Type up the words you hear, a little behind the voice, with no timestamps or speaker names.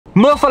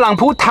เมื่อฝรั่ง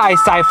พูดไทย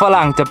ใส่ฝ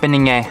รั่งจะเป็น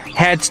ยังไง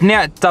Hatch เนี่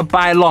ยจะไป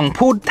ลอง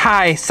พูดไท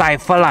ยใส่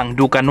ฝรั่ง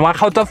ดูกันว่าเ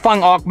ขาจะฟัง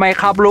ออกไหม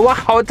ครับหรือว่า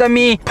เขาจะ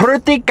มีพฤ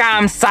ติกรรม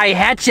ใส่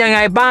Hatch ยังไง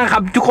บ้างครั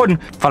บทุกคน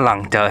ฝรั่ง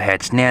เจอ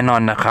Hatch แน่นอ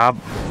นนะครับ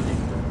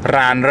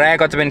ร้านแรก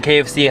ก็จะเป็น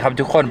KFC ครับ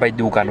ทุกคนไป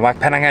ดูกันว่า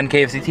พนักงาน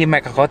KFC ที่แม็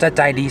กเขาจะใ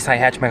จดีใส่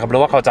Hatch ไหมครับหรื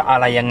อว่าเขาจะอะ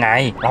ไรยังไง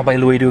เราไป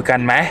ลุยดูกัน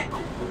ไหม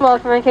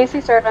Welcome to KFC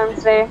served on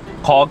today.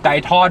 ขอไก่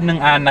ทอด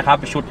1 อันนะครับ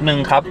ชุด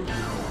1ครับ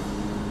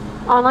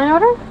Online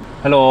order?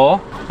 ฮัลโหล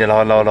เดี๋ยว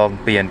เราลอง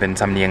เปลี่ยนเป็น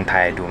สำเนียงไท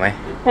ยดูไหม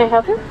Can I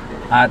help you?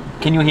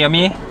 Can you hear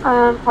me?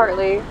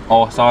 Partly.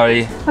 Oh,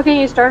 sorry. What can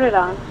you start it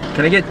on?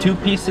 Can I get 2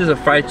 pieces of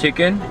fried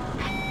chicken?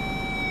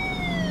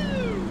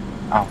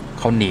 อ้าวเ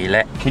ขาหนีแ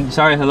ล้ว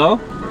Sorry, hello?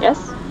 Yes.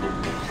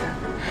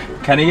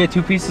 Can I get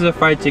 2 pieces of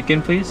fried chicken,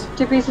 please?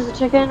 2 pieces of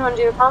chicken. Want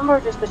to do a combo or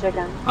just the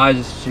chicken?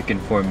 Just chicken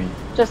for me.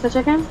 Just the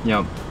chicken?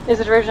 Yep. Is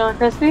it original or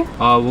crispy?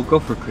 We'll go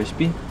for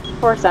crispy.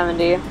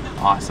 $4.70.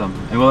 Awesome.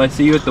 And will I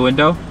see you at the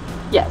window?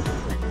 Yes.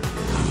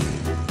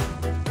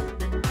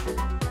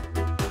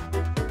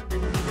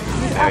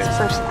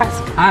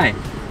 Ask. Hi.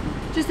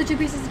 Just the 2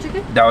 pieces of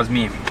chicken? That was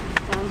me.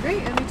 Sounds great.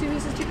 It'll be 2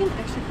 pieces of chicken,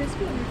 extra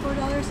crispy, it'll be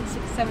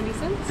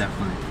 $4.70.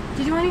 Definitely.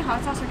 Did you want any hot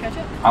sauce or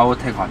ketchup? I will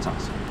take hot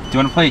sauce. Do you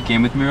want to play a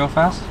game with me real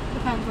fast?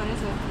 Depends, what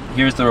is it?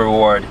 Here's the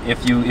reward. If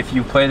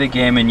you play the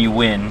game and you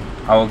win,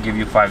 I will give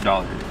you $5.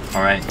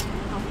 All right.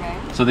 Okay.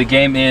 So the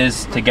game is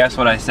to guess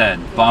what I said,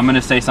 but I'm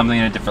gonna say something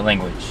in a different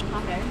language.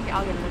 Okay,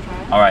 I'll give it a try.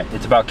 All right.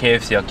 It's about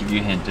KFC. I'll give you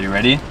a hint. Are you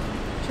ready?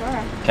 Sure.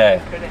 Okay.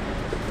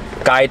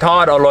 ไก่ทอ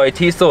ดอร่อย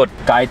ที่สุด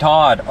ไก่ท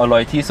อดอร่อ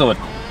ยที่สุด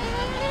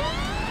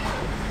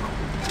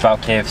It's about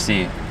KFC.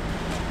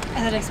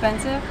 Is it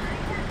expensive?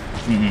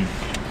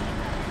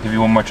 Give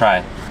you one more try.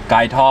 ไ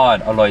ก่ทอด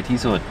อร่อยที่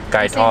สุดไ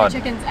ก่ทอด The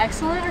chicken's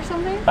excellent or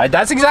something?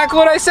 That's exactly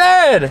what I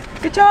said.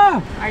 Good job.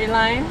 Are you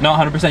lying? No,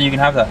 100%. You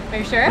can have that. Are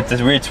you sure?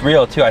 It's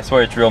real too. I swear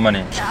it's real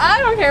money. I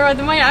don't care about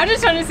the money. I'm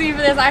just trying to see if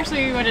that's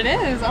actually what it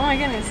is. Oh my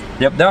goodness.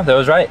 Yep, no, that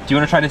was right. Do you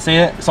want to try to say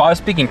it? So I was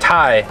speaking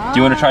Thai. Do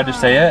you want to try to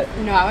say it?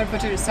 No, I would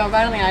butcher it so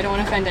badly and I don't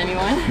want to offend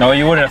anyone. No,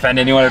 you wouldn't offend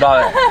anyone at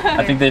all.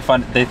 I think they'd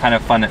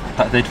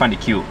find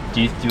it cute. Do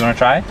you want to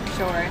try?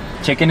 Sure.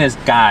 Chicken is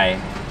gai.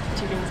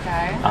 Chicken's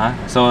guy.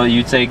 So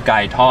you'd say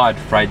gai tod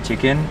fried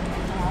chicken.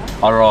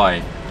 Aroy.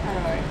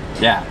 Aroy.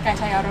 Yeah. Gai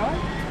Thai aroy?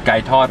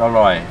 Gai tod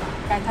aroy.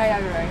 Gai Thai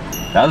aroy.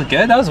 That was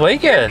good. That was way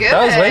good.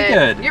 That was way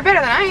good. You're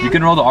better than I am. You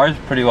can roll the R's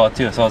pretty well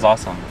too, so it was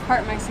awesome.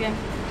 Part Mexican.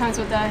 Comes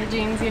with the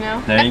genes, you know.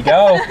 There you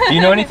go. Do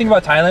you know anything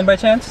about Thailand by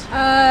chance?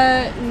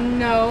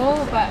 No,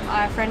 but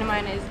a friend of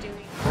mine is doing.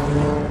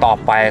 ต่อ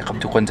ไปครับ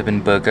ทุกคนจะเป็น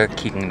Burger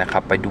King นะครั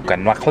บไปดูกัน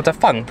ว่าเขาจะ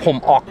ฝังผม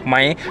ออกไหม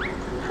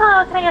Hello,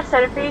 can I get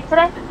soda for you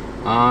today?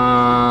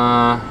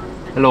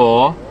 ฮัลโหล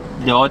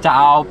เดี๋ยวจะ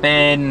เอาเป็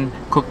น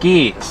คุก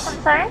กี้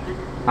I'm sorry?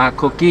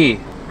 คุกกี้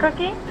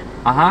Cookie?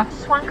 Uh-huh.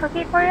 Just one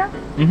cookie for you?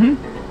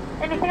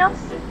 Anything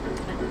else?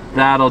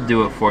 That'll do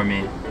it for me.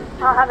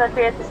 I'll have that for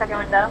you at the second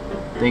window.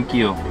 Thank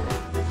you.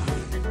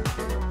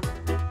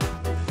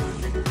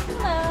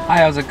 Hi,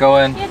 how's it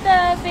going? Get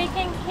the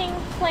Bacon King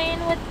plain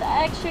with the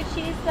extra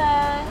cheese,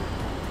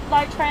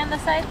 large fry on the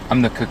side.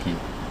 I'm the cookie.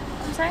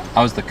 I'm sorry? I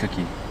was the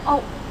cookie.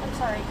 Oh, I'm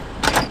sorry.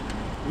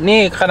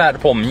 นี่ขนาด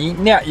ผม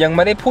เนี่ยยังไ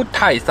ม่ได้พูดไ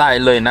ทยใส่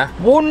เลยนะ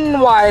วุ่น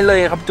วายเลย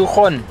ครับทุกค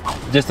น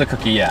Just a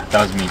cookie, yeah,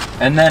 that was me.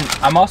 And then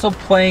I'm also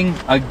playing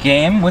a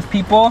game with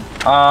people.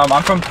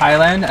 I'm from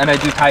Thailand and I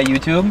do Thai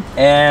YouTube.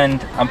 And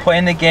I'm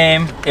playing the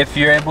game. If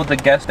you're able to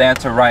guess the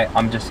answer right,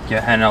 I'm just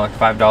handing out like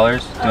 $5.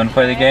 Do you want to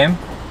play the game?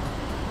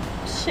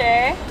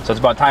 Sure. So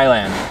it's about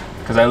Thailand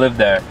because I live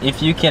there. If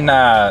you can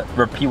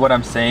repeat what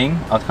I'm saying,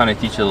 I'll kind of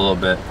teach you a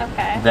little bit.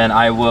 Okay. Then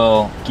I will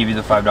give you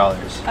the $5.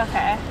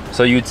 Okay.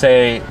 So you'd say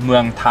เมื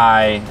องไท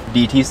ย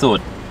ดีที่สุด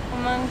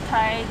เมืองไท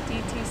ยดี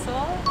ที่สุ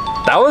ด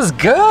That was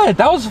good.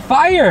 That was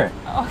fire.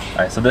 Okay.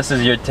 All right, so this is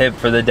your tip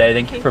for the day.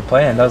 Thank you for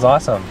playing. That was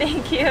awesome.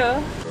 Thank you.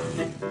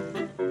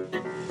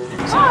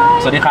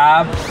 สวัสดีครั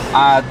บ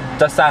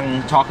จะสั่ง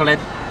ช็อกโกแลต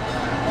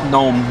น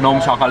ม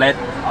ช็อกโกแลต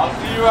I'll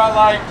see you at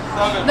like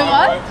 7. The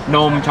what? น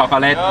มช็อกโก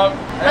แลต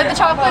Like the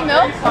chocolate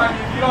milk?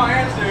 If you don't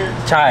answer,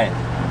 ใช่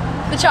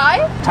The chai?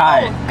 ใช่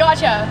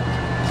Gotcha.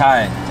 ใ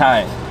ช่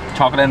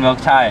ช็อกโกแลตมิล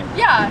ค์ใช่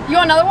Yeah. You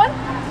want another one?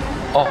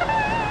 โอ้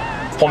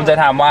ผมจะ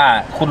ถามว่า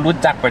คุณรู้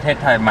จักประเทศ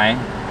ไทยไหม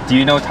Do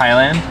you know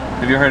Thailand?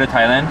 Have you heard of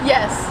Thailand?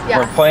 Yes. Yeah.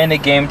 We're playing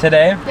a game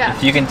today. Yeah.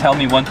 If you can tell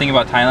me one thing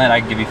about Thailand, I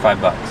can give you $5.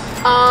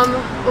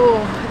 Oh,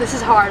 this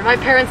is hard. My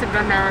parents have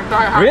been there.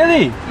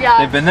 Really? Yeah.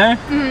 They've been there?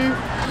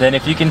 Then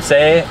if you can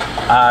say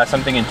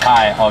something in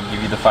Thai, I'll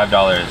give you the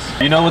 $5.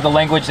 Do you know what the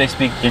language they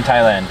speak in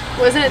Thailand?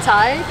 Wasn't it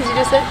Thai? Because you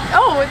just said.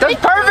 Oh,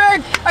 That's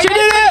perfect! Are She you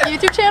did guys it! a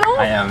YouTube channel?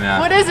 I am, yeah.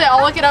 What is it?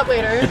 I'll look it up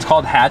later. It's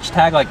called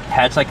HatchTag, like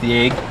hatch like the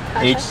egg,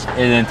 H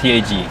and then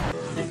TAG.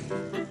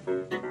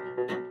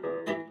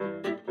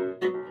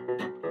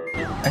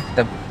 แ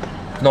ต่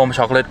นม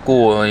ช็อกโกแลตกู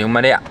ยังไ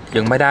ม่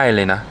ได้เ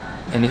ลยนะ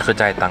อันนี้คือ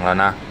จ่ายตังค์แล้ว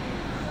นะ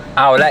เ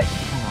อาละ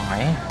ไหน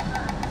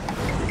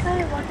Hi,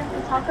 welcome to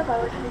Taco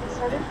Bell. Can I get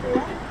soda for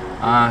you?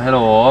 ฮัลโหล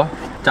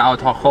จะเอา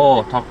ทอโ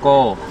ก้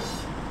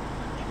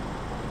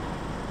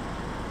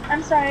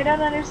I'm sorry, I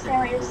don't understand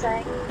what you're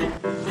saying.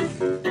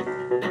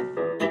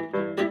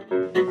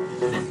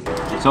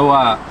 So,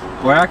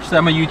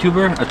 I'm a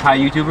YouTuber, a Thai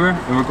YouTuber,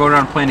 and we're going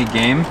around playing a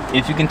game.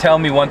 If you can tell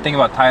me one thing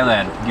about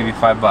Thailand, I'll give you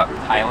 $5.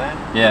 Thailand?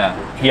 Yeah.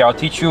 Here, I'll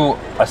teach you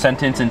a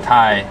sentence in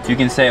Thai. If you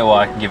can say it, well,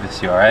 I can give it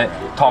to you, alright?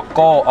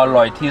 Taco อ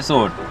ร่อยที่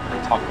สุด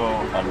Taco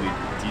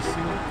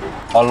alitisu?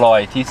 อร่อย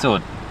ที่สุด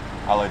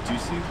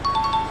Alitusu?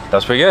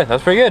 That's pretty good.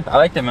 That's pretty good. I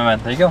like that, man.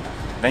 There you go.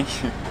 Thank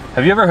you.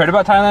 Have you ever heard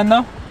about Thailand,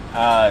 though?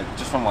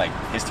 Just from like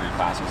history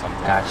class or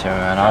something. Gotcha,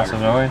 man. Awesome.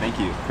 No worries. Thank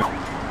you.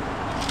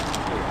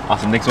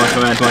 Awesome. Thanks so much,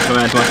 man.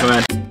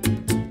 Man.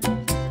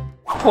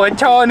 หัว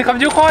ชนครับ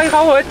ทุกคนเข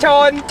าหัวช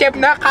นเจ็บ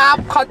นะครับ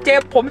เขาเจ็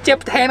บผมเจ็บ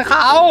แทนเข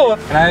า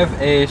Can I have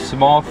a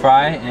small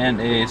fry and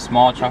a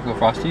small chocolate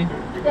frosty?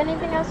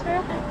 Anything else for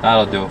you?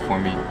 That'll do it for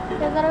me.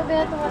 Yeah, that'll be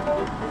at the window.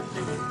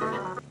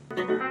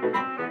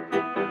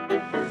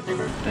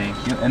 Thank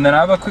you. And then I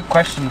have a quick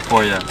question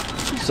for you.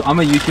 So I'm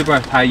a YouTuber,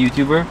 a Thai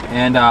YouTuber,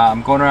 and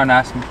I'm going around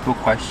asking people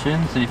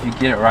questions. And if you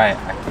get it right,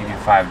 I can give you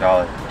 $5. Do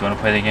you want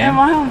to play the game? Am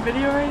I on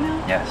video right now?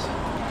 Yes.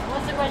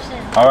 What's the question?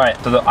 All right.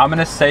 So I'm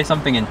gonna say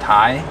something in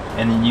Thai,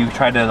 and then you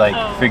try to like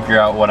figure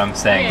out what I'm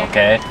saying.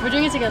 Okay? We're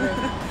doing it together.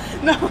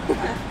 No.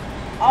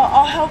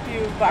 I'll help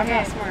you, but I'm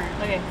not smart.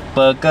 Okay. เบ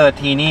อร์เกอร์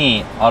ที่นี่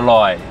อ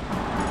ร่อย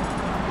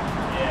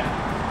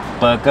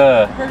เบอร์เกอ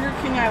ร์ Burger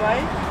King I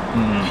like.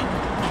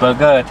 เบอร์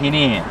เกอร์ที่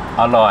นี่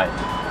อร่อย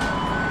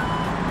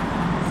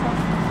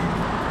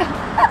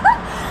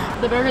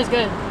The burger's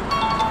good.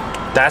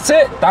 That's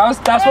it.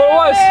 That's what it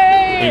was.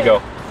 Here you go.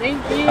 Thank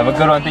you. Have a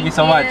good one. Thank you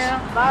so much.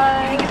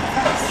 Bye.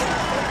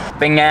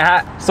 เป็นไงฮะ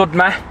สุดไ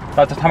หมเร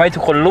าจะทำให้ทุ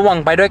กคนล่วง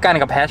ไปด้วยกัน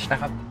กับแฮชนะ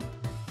ครับ